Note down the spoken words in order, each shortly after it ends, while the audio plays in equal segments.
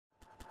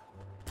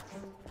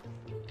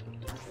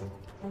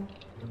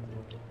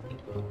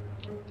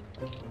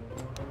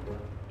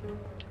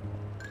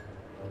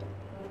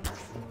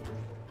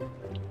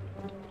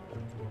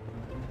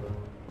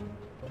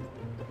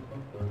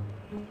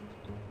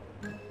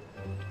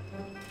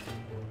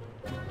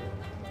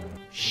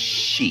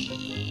Shit.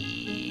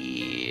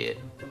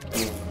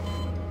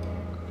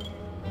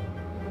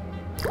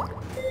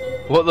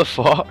 What the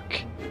fuck?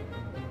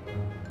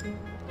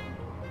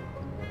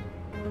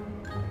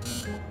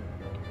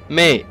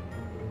 Mate.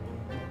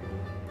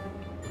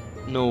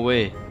 No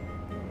way.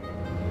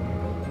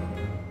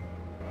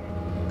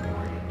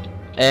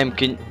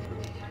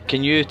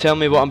 Can you tell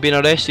me what I'm being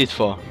arrested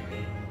for?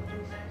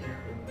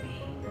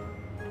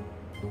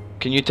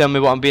 Can you tell me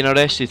what I'm being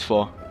arrested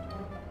for?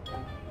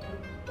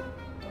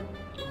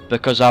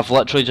 Because I've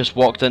literally just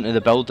walked into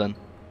the building.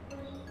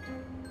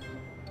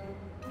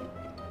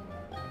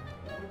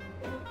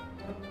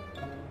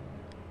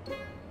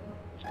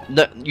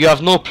 You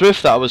have no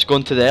proof that I was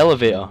going to the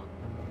elevator.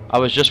 I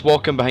was just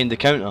walking behind the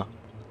counter.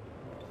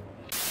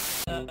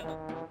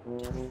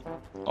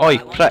 Oi,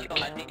 prick.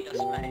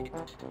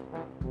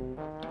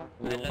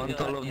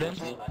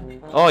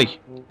 Oi.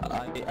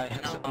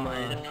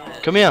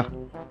 Come here.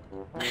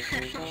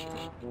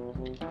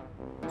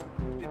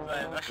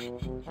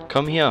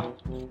 Come here.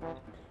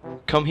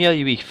 Come here,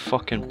 you wee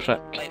fucking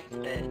prick.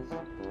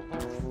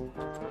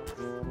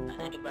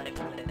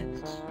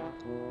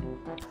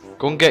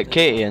 Go and get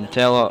Katie and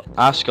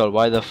ask her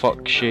why the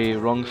fuck she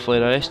wrongfully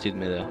arrested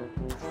me there.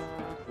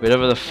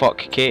 Wherever the fuck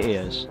Katie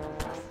is.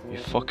 You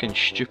fucking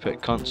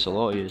stupid cunts, a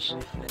lot of yous.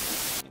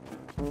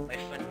 My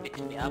friend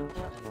picked me up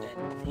and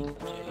then he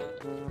put you.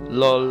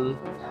 LOL.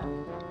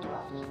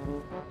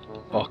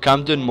 Oh,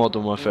 I'm doing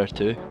Modern Warfare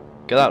 2.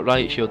 Get that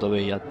riot shield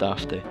away, you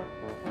dafty.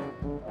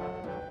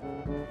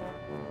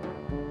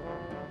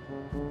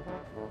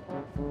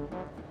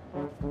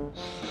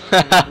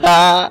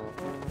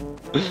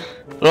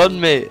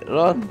 Run, mate,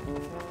 run.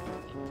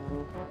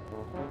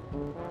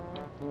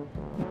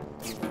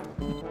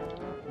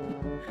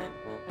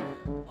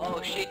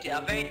 Oh shit,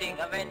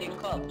 evading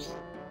cops.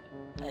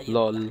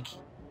 LOL.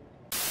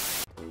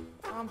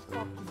 I'm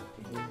fucking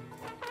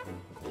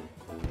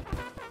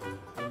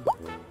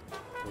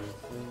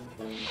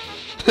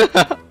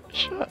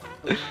Shut.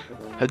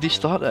 How'd you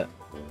start it?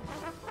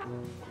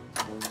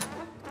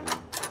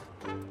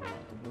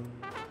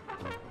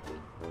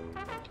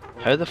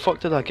 How the fuck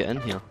did I get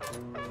in here?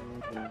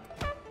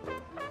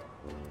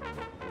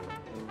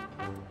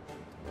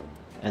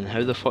 And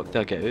how the fuck did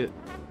I get out?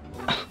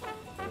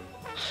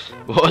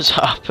 What's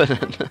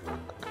happening?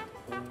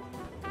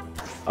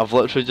 I've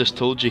literally just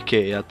told you,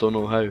 Katie, I don't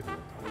know how.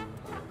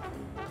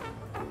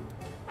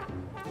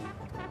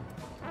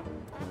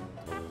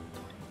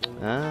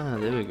 Ah,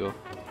 there we go.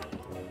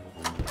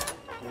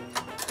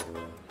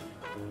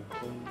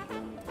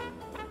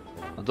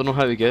 I don't know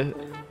how to get out.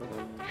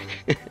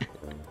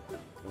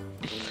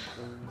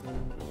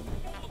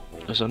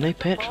 Is there no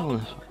petrol in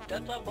this?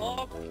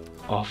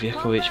 Oh,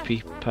 vehicle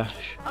HP,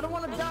 pish. I don't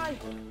wanna die.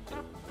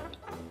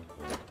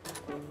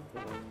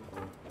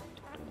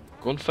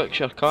 Go and fix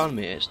your car,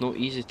 mate. It's not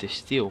easy to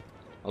steal,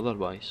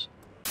 otherwise.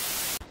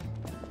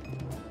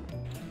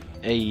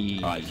 Hey.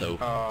 Alright, so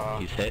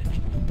he's hit.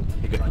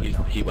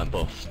 He went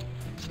bust.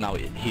 So now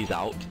he's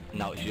out.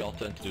 Now it's your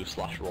turn to do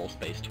 /roll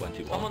space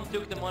 21. Someone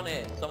took the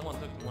money. Someone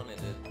took the money,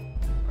 dude.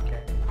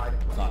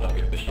 No, I don't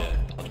give a shit.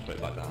 I'll just put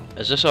it back down.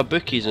 Is this our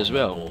bookies as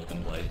well?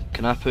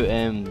 Can I put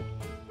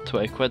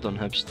 20 quid on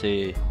Hibs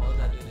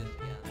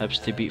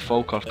to beat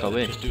Falkirk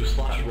away? Just do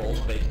 /roll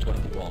space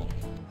 21.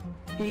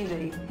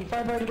 Easy. If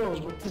I buy doors,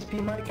 would this be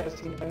my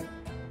casting?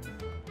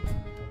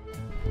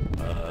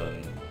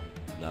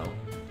 No.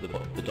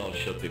 The doors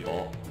should be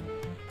bought.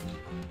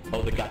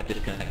 Oh, the guy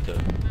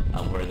disconnected,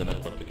 and we're in the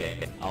middle of the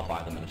game. I'll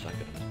buy them in a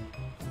second.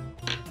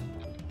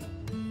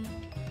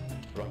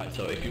 Right,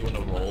 so if you want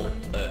to roll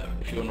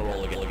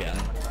again,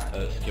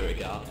 security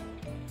guard,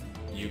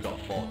 you got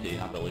 14,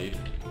 I believe.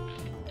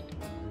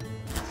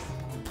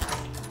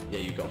 Yeah,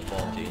 you got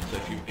 14. So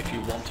if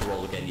you want to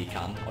roll again, you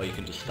can, or you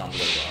can just stand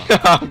where you are.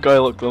 I'm going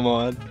to look them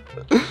on.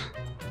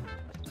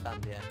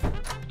 Stand here.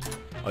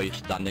 Oh, you're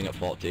standing at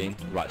 14.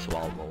 Right, so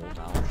I'll roll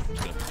now. I'm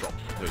just gonna drop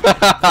 3.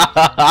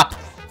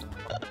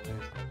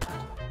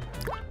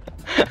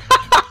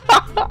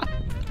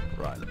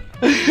 Right.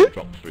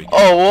 Drop 3.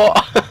 Oh,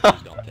 what?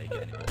 Please don't take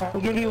it anymore.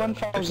 I'll give you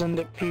 1,000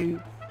 if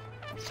you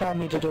sell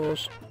me the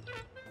doors.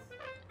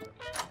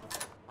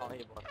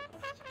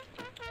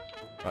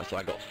 Right, so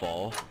I got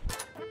 4.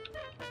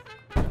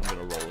 I'm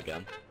gonna roll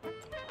again.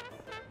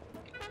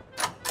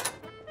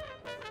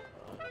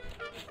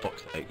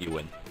 Fuck's sake, you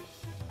win.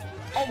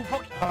 Oh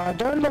fuck!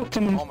 Don't lock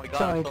them Oh my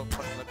god, I'm inside. so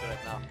fucking looking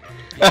right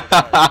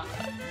now.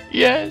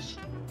 Yes.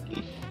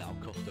 Now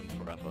custom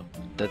forever.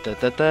 Da da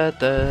da da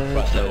da.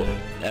 Right, so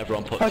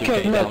everyone put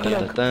Okay, 2K look, down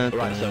look. here.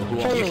 Right, so who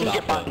wants to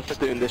start first?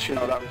 for doing this, you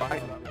know that,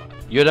 right?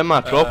 You're in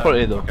my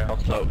property though.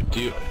 So,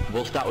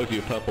 we'll start with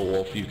you, Purple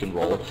Wolf, you can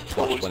roll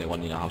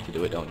 /21, you know how to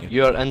do it, don't you?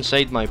 You're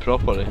inside my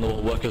property. And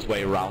we'll work his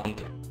way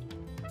around.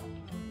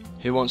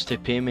 Who wants to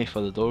pay me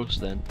for the doors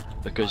then?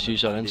 because you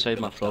are inside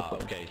my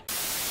property. Okay.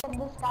 Get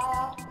this guy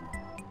out.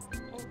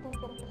 Instant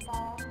get this guy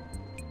out.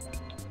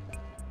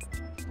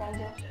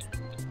 Danger.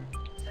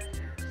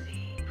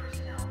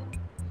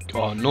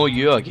 Oh no,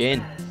 you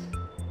again.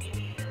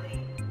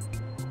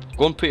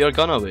 Go and put your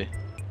gun away.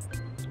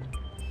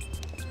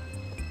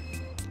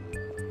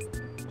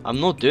 I'm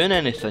not doing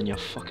anything, you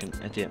fucking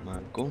idiot,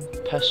 man. Go and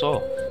piss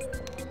off.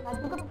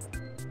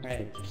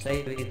 Hey,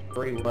 say these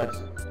 3 words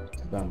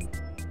to them.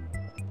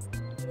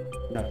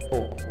 No,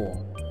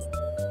 4.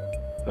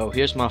 Well,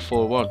 here's my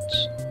 4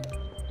 words.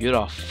 You're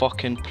a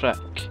fucking prick.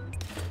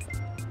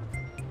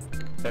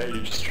 Hey,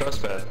 you just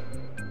trespassed.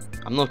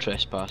 I'm not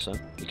trespassing.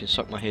 You can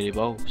suck my hairy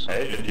balls.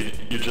 Hey,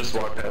 you just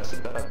walked past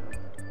it.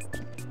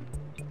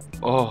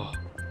 Oh.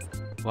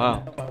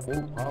 Wow. If I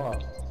walk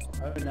past.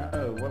 Oh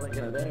no, what am I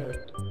gonna do?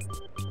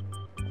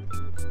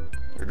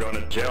 You're going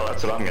to jail,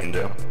 that's what I'm gonna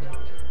do.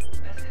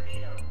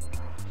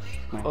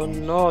 Oh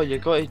no, you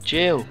go to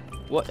jail.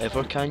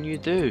 Whatever can you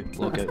do?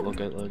 Log out,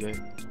 log out, log out.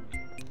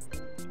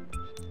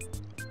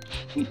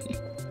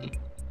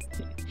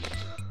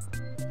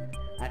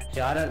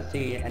 Actually, I don't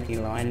see any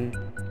line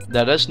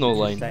There is no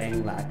line.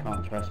 saying that I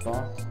can't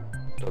trespass.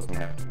 Doesn't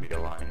have to be a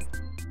line.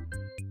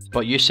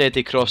 But you said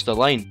he crossed the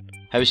line.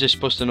 How is he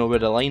supposed to know where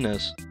the line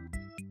is?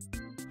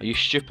 Are you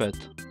stupid?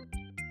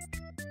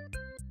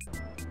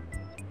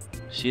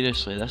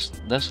 Seriously,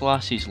 this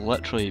lassie's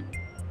literally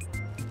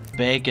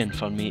begging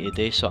for me to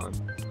do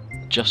something,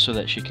 just so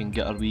that she can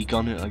get her wee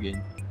gun out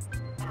again.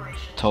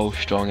 Tall,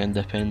 strong,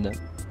 independent.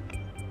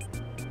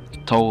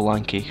 Tall,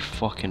 lanky,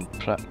 fucking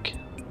prick.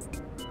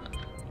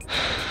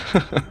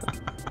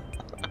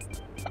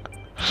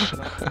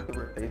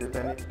 Is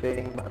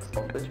anything about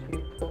selfish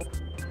people?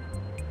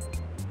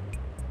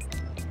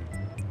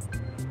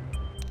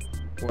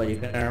 Well, you're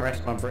gonna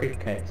arrest my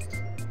briefcase.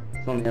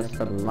 It's on the other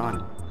side of the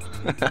line.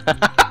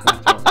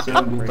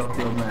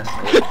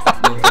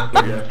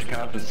 You have to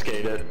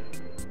confiscate it.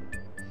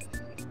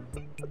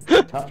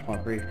 Touch my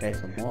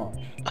briefcase and watch.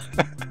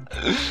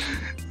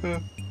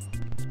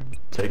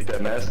 Take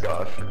that mask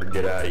off or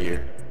get out of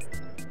here.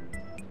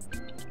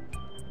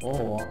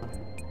 Or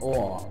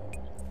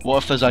What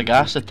if there's a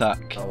gas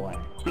attack? go away.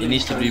 He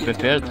needs to be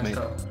prepared, mate.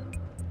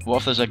 What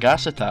if there's a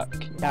gas attack?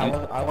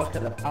 Yeah, I work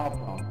at the power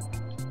plant.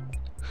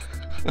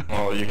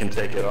 Well, you can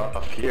take it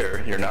off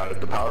here. You're not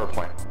at the power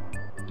plant.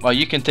 Well,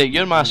 you can take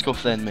your mask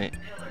off then, mate.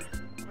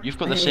 You've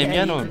got the same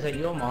yin You on. can take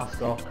your mask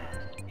off.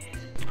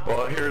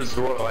 Well, here's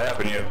what will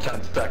happen. You have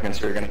 10 seconds.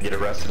 You're gonna get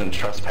arrested and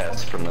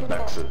trespassed from the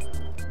exit.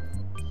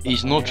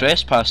 He's no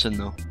trespassing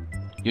though.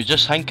 You're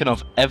just thinking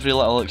of every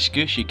little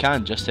excuse you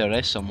can just to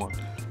arrest someone.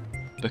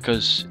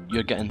 Because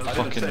you're getting I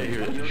didn't say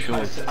fucking he showed.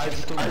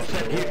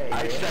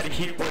 I said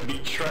he would be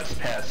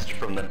trespassed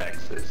from the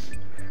nexus.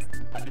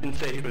 I didn't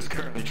say he was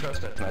currently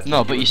trespassing. I said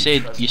No, he but would you be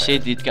said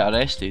trespassed. he'd get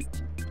arrested.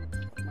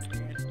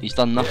 He's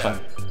done nothing.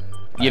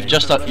 Yeah. You've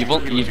just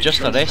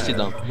arrested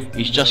him.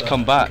 He's just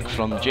come back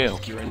from jail.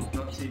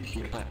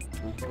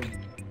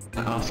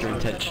 Ask your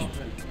intention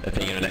of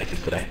being in an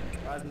nexus today.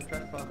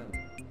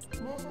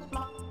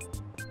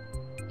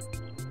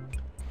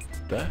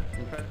 Sir?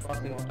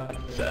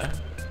 Sir?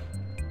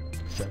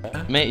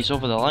 Sir? Mate, he's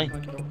over the line.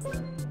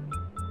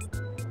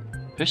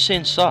 Who's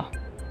saying sir?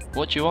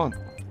 What do you want?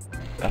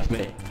 That's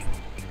me.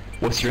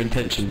 What's your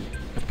intention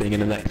of being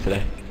in the nexus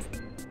today?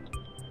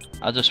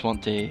 I just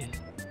want to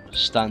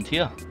stand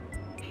here.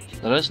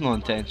 There is no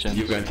intention.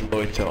 You're going to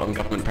loiter on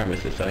government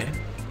premises, are you?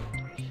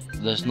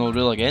 There's no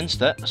rule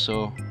against it,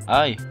 so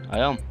aye, I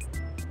am.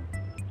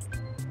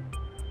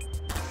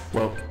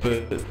 Well, for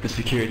the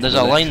security... There's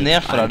a line there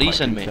for a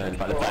reason, mate.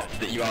 By the fact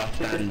that you are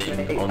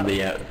standing on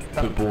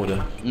the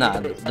border. Nah,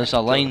 there's a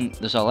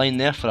line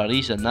there for a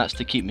reason. That's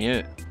to keep me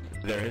out.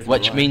 There is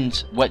Which a line.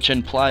 which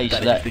implies That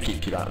is that to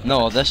keep you out.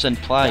 no, this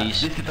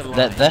implies This is the line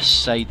that this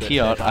side that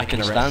here says I can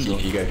arrest stand you on.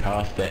 if you go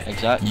past it.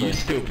 Exactly. You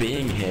still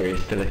being here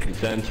is still a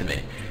concern to me.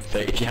 So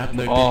if you have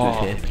no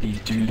Oh. business here, please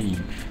do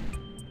leave.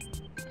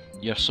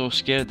 You're so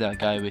scared of a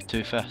guy with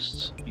 2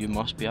 fists. You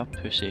must be a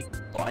pussy.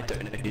 Well, I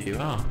don't know who you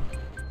are.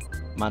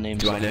 My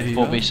name's Do I know who you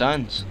Bobby are?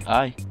 Sands.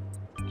 Aye.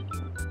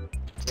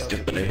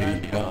 Still don't know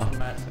who you are.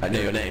 I know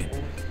your name.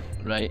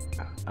 Right.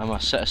 I'm a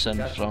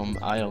citizen from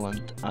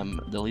Ireland. I'm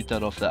the leader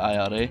of the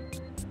IRA.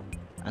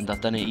 And I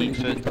didn't eat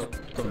food.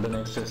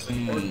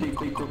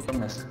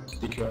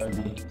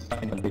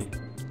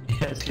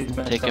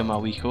 Taking my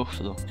week off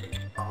though.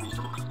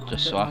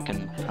 Just so I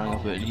can hang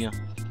about here.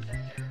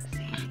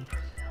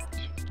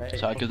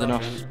 Is that a good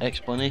enough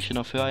explanation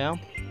of who I am?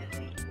 Do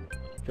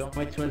you want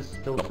me to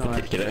install Not some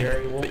particular,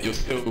 security wall? but you're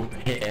still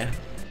here.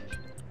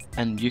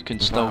 And you can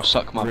still without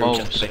suck my real balls.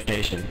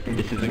 justification.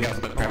 This is a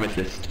government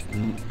premises,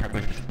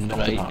 not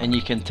a Right, park. and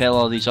you can tell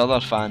all these other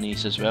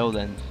fannies as well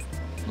then.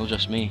 Not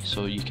just me,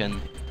 so you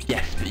can...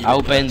 Yes, but you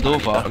I'll don't bend put a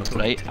over, tiny button.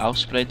 right, I'll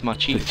spread my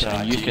cheeks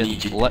and you Society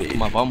needs can you to lick move.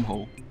 my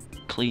bumhole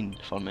clean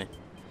for me.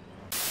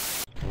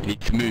 You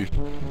need to move.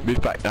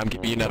 Move back. Now I'm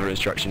giving you another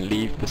instruction.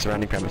 Leave the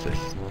surrounding premises.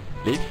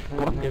 Leave.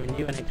 I'm giving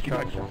you an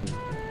instruction.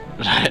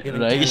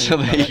 Right, so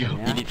there you go.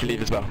 You need to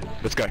leave as well.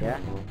 Let's go. Yeah?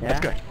 Let's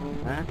go.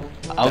 Huh?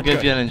 I'll Let's give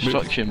go. you an Move.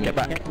 instruction, mate. Get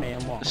back. Hit me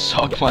and what?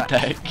 Suck Get my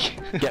back.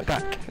 dick. Get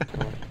back.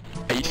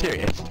 Are you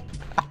serious?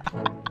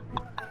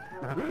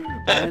 I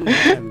didn't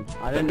hit him.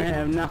 I didn't hit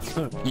him, no.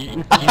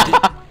 You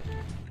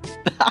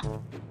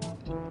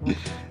did.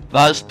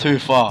 That's too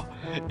far.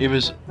 He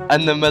was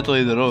in the middle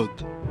of the road.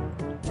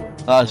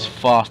 That's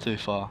far too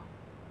far.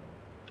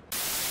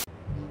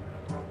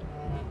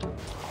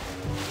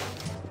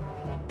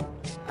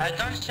 I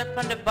don't step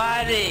on the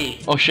body.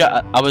 Oh shit,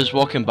 I was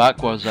walking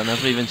backwards, I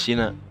never even seen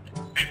it.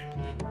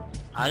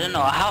 I don't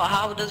know,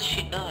 how does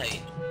she die?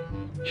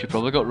 She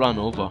probably got run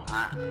over.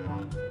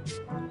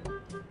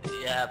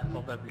 Yeah,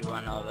 probably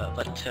run over.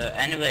 But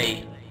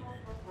anyway,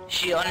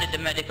 she only the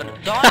medical.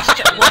 Don't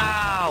step.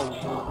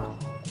 Wow.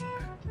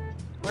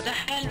 What the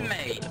hell,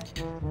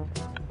 mate?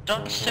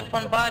 Don't step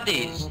on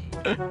bodies.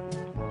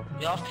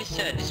 The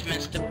officer, this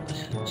man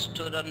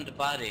stood on the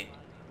body.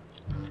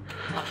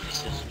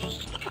 Officers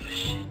just don't give a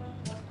shit.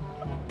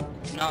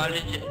 No,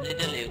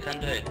 literally, you can't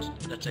do it.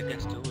 That's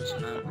against the rules,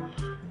 man.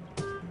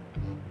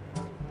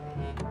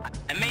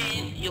 I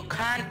mean, you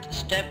can't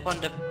step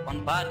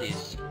on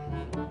bodies.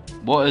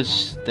 What is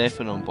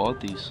stepping on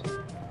bodies?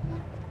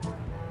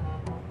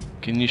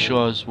 Can you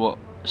show us what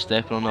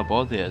stepping on a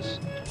body is?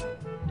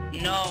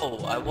 No,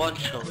 I won't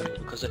show you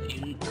because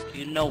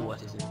you know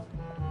what is it.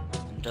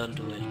 And don't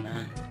do it,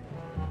 man.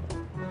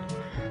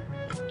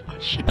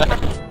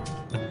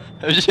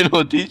 How's she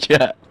not dead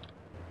yet?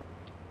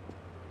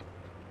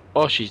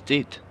 Oh, she's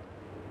dead.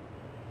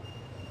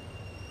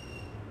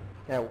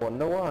 Yeah,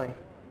 wonder why.